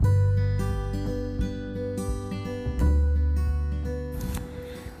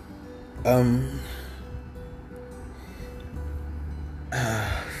Um,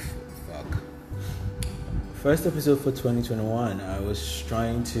 fuck. First episode for 2021, I was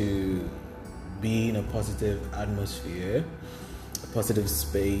trying to be in a positive atmosphere, a positive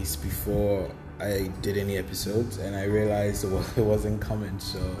space before I did any episodes, and I realized it wasn't coming,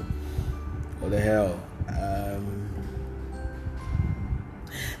 so what the hell. I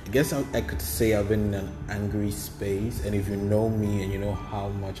guess I could say I've been in an angry space, and if you know me and you know how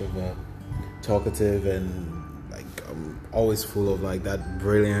much of a talkative and like I'm always full of like that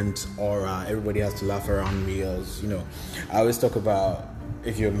brilliant aura, everybody has to laugh around me, else I always talk about,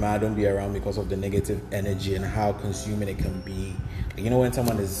 if you're mad, don't be around me because of the negative energy and how consuming it can be. Like, when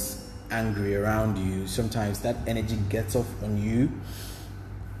someone is angry around you, sometimes that energy gets off on you.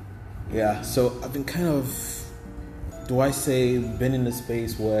 Yeah, so I've been kind of, been in a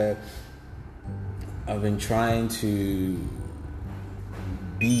space where I've been trying to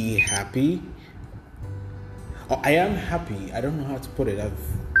be happy. I am happy. I don't know how to put it. I've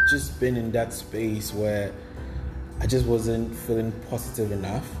just been in that space where I just wasn't feeling positive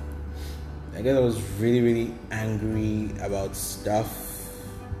enough. I guess I was really, really angry about stuff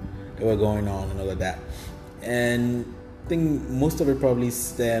that were going on and all of that. And I think most of it probably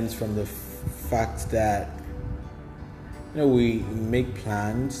stems from the fact that we make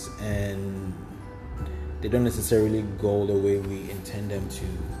plans and they don't necessarily go the way we intend them to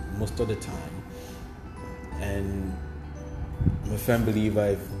most of the time. And I'm a firm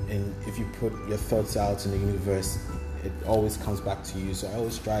believer if you put your thoughts out in the universe, it always comes back to you. So I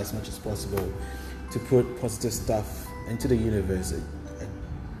always try as much as possible to put positive stuff into the universe. It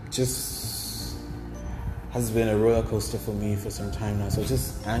just has been a roller coaster for me for some time now. So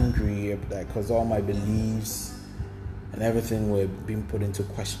just angry at that because all my beliefs and everything were being put into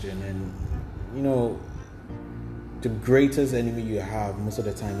question. And the greatest enemy you have most of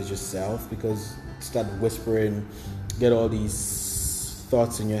the time is yourself, because you start whispering, get all these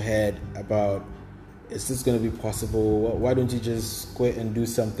thoughts in your head about, is this going to be possible? Why don't you just quit and do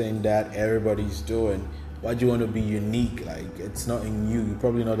something that everybody's doing? Why do you want to be unique? Like, it's not in you. You're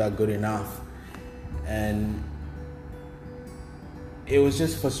probably not that good enough. And it was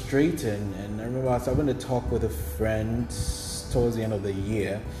just frustrating. And I remember I was having a talk with a friend towards the end of the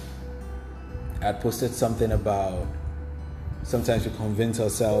year. I posted something about sometimes we convince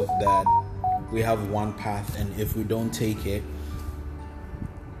ourselves that we have one path, and if we don't take it,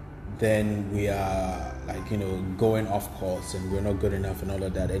 then we are going off course and we're not good enough and all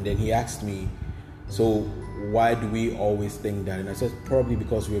of that. And then he asked me, so why do we always think that? And I said, probably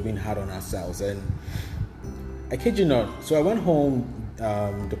because we're being hard on ourselves. And I kid you not, so I went home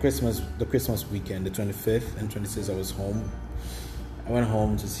the Christmas weekend, the 25th and 26th. I was home. I went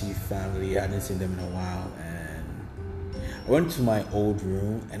home to see family. I hadn't seen them in a while, and I went to my old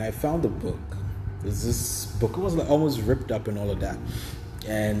room and I found a book. There's this book. It was like almost ripped up and all of that,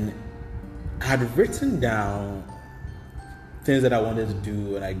 and I had written down things that I wanted to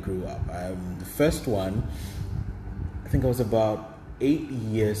do when I grew up. The first one, I think I was about 8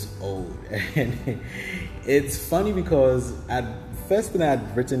 years old, and it's funny because the first thing I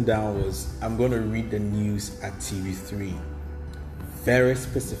had written down was, I'm going to read the news at TV3. Very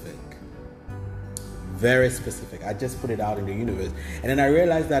specific. I just put it out in the universe. And then I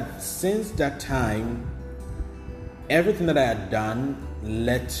realized that since that time, everything that I had done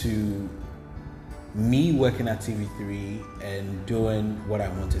led to me working at TV3 and doing what I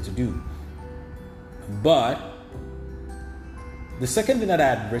wanted to do. But the second thing that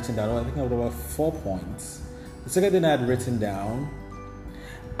I had written down, I think I had about 4 points. The second thing I had written down,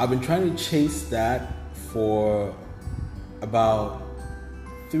 I've been trying to chase that for about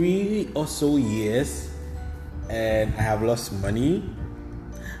 3 or so years, and I have lost money,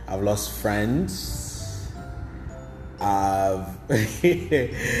 I've lost friends, I've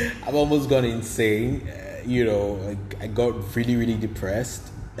almost gone insane. I got really, really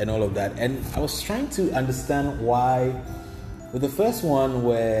depressed and all of that. And I was trying to understand why. With the first one,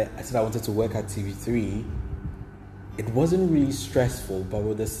 where I said I wanted to work at TV3, it wasn't really stressful. But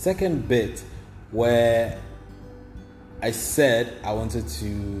with the second bit, where I said I wanted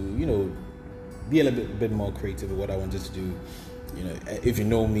to, be a little bit more creative with what I wanted to do. If you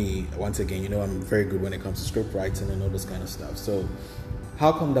know me, once again, I'm very good when it comes to script writing and all this kind of stuff. So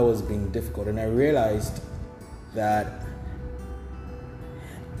how come that was being difficult? And I realized that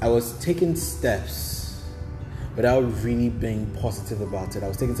I was taking steps without really being positive about it. I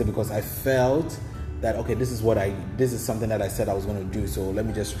was taking steps because I felt that, okay, this is something that I said I was going to do, so let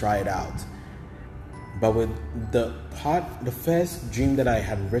me just try it out. But with the first dream that I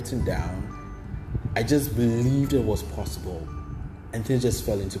had written down, I just believed it was possible. and things just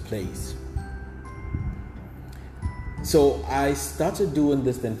fell into place. So I started doing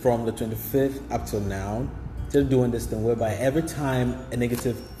this thing from the 25th up till now. Still doing this thing whereby every time a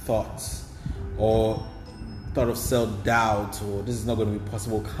negative thought or thought of self-doubt or this is not going to be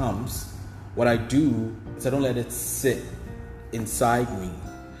possible comes, what I do is I don't let it sit inside me.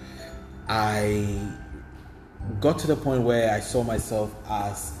 I got to the point where I saw myself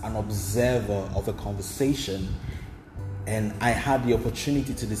as an observer of a conversation, and I had the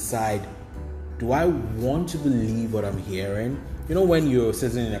opportunity to decide, do I want to believe what I'm hearing? You know, when you're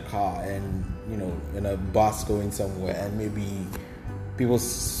sitting in a car and, you know, in a bus going somewhere and maybe people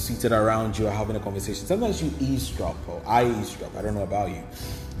seated around you are having a conversation. Sometimes you eavesdrop, or I eavesdrop, I don't know about you.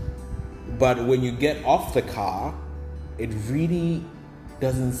 But when you get off the car, it really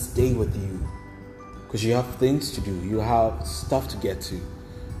doesn't stay with you because you have things to do. You have stuff to get to.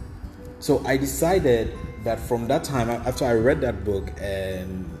 So I decided that from that time, after I read that book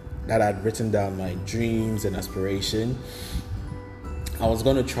and that I'd written down my dreams and aspiration, I was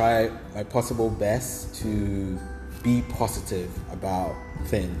going to try my possible best to be positive about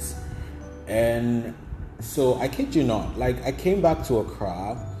things. And so I kid you not, like I came back to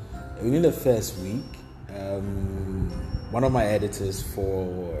Accra within the first week. One of my editors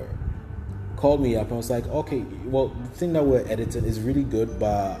called me up and was like, okay, well, the thing that we're editing is really good,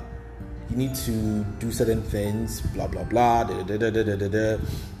 but you need to do certain things, blah, blah, blah, da, da, da, da, da, da, da.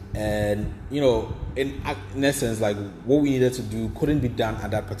 And, you know, in essence, like what we needed to do couldn't be done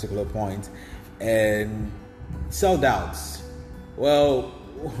at that particular point. And self-doubts. Well,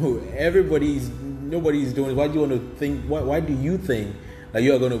 nobody's doing it. Why do you want to think, why do you think that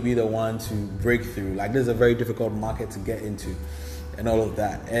you are going to be the one to break through? Like, this is a very difficult market to get into and all of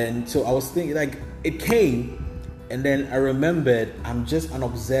that. And so I was thinking, like, it came, and then I remembered I'm just an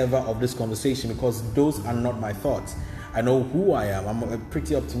observer of this conversation because those are not my thoughts. I know who I am. I'm a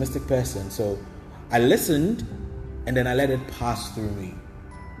pretty optimistic person. So I listened and then I let it pass through me.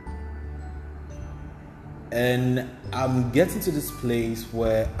 And I'm getting to this place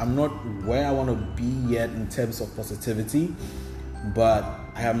where I'm not where I want to be yet in terms of positivity, but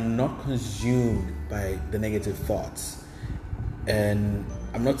I am not consumed by the negative thoughts. And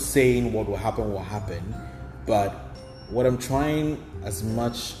I'm not saying what will happen, but what I'm trying as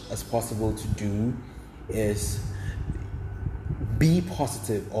much as possible to do is be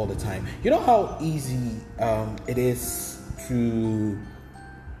positive all the time. You know how easy it is to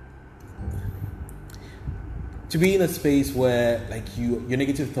be in a space where like your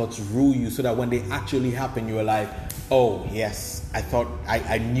negative thoughts rule you, so that when they actually happen, you're like, oh yes,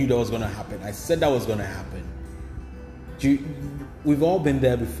 I knew that was going to happen. I said that was going to happen. We've all been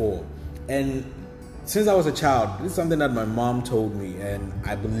there before. And since I was a child, this is something that my mom told me, and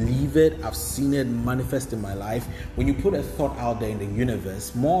I believe it. I've seen it manifest in my life. When you put a thought out there in the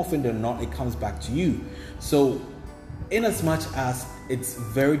universe, more often than not, it comes back to you. So in as much as it's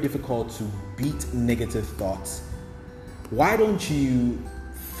very difficult to beat negative thoughts, why don't you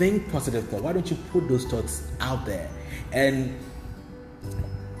think positive thoughts? Why don't you put those thoughts out there? And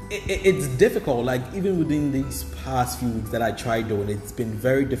it's difficult, like even within these past few weeks that I tried doing, it's been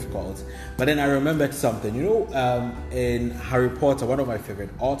very difficult. But then I remembered something, in Harry Potter, one of my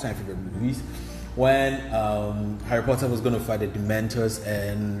all-time favorite movies, when Harry Potter was going to fight the Dementors,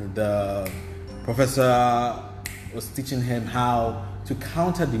 and the professor was teaching him how to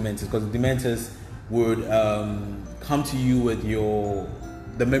counter Dementors, because the Dementors would come to you with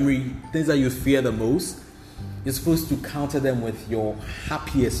the memory, things that you fear the most. You're supposed to counter them with your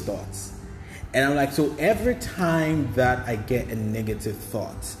happiest thoughts. And I'm like, so every time that I get a negative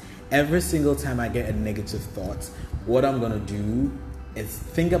thought, every single time I get a negative thought, what I'm going to do is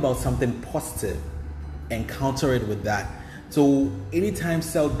think about something positive and counter it with that. So anytime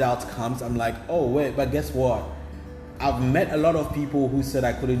self-doubt comes, I'm like, oh wait, but guess what? I've met a lot of people who said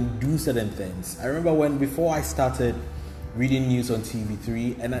I couldn't do certain things. I remember before I started reading news on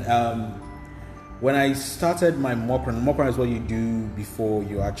TV3, and when I started my mock run is what you do before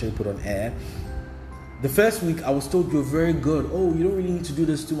you actually put on air. The first week I was told you're very good. Oh, you don't really need to do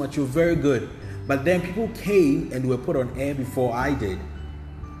this too much. You're very good. But then people came and were put on air before I did.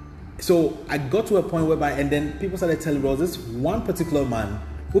 So I got to a point whereby, and then people started telling me, there was this one particular man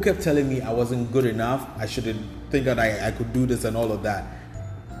who kept telling me I wasn't good enough. I shouldn't think that I could do this and all of that.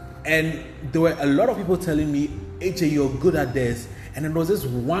 And there were a lot of people telling me, AJ, you're good at this. And then there was this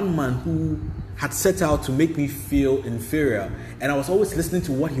one man who had set out to make me feel inferior. And I was always listening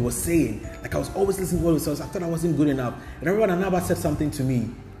to what he was saying. Like I was always listening to what he was saying. I thought I wasn't good enough. And everyone Anaba said something to me.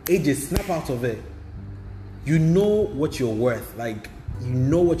 AJ, snap out of it. You know what you're worth. Like, you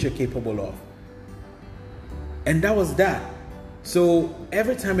know what you're capable of. And that was that. So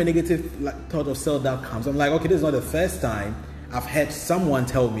every time a negative thought of self-doubt comes, I'm like, okay, this is not the first time I've had someone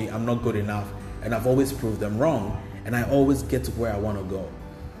tell me I'm not good enough, and I've always proved them wrong, and I always get to where I want to go.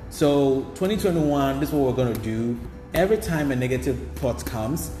 So 2021, this is what we're going to do. Every time a negative thought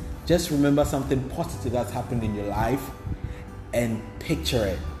comes, just remember something positive that's happened in your life and picture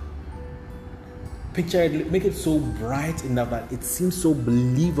it. Picture it, make it so bright enough that it seems so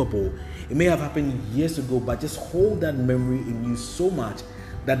believable. It may have happened years ago, but just hold that memory in you so much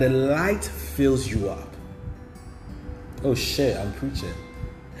that the light fills you up. Oh shit, I'm preaching.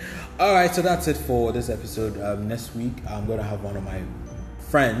 Alright, so that's it for this episode. Next week, I'm going to have one of my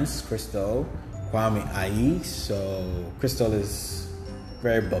friends, Crystal Kwame Ayi. So Crystal is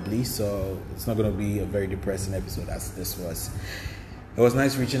very bubbly, so it's not going to be a very depressing episode as this was. It was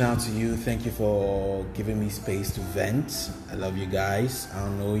nice reaching out to you. Thank you for giving me space to vent. I love you guys. I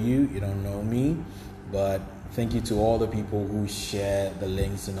don't know you. You don't know me. But thank you to all the people who share the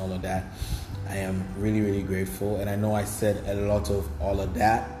links and all of that. I am really, really grateful. And I know I said a lot of all of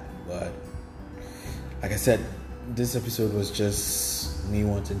that. But like I said, this episode was just me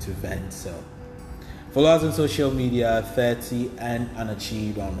wanting to vent. So follow us on social media, 30 and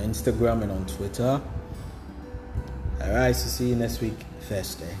Unachieved on Instagram and on Twitter. Alright, so see you next week,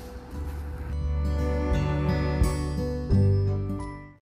 Thursday.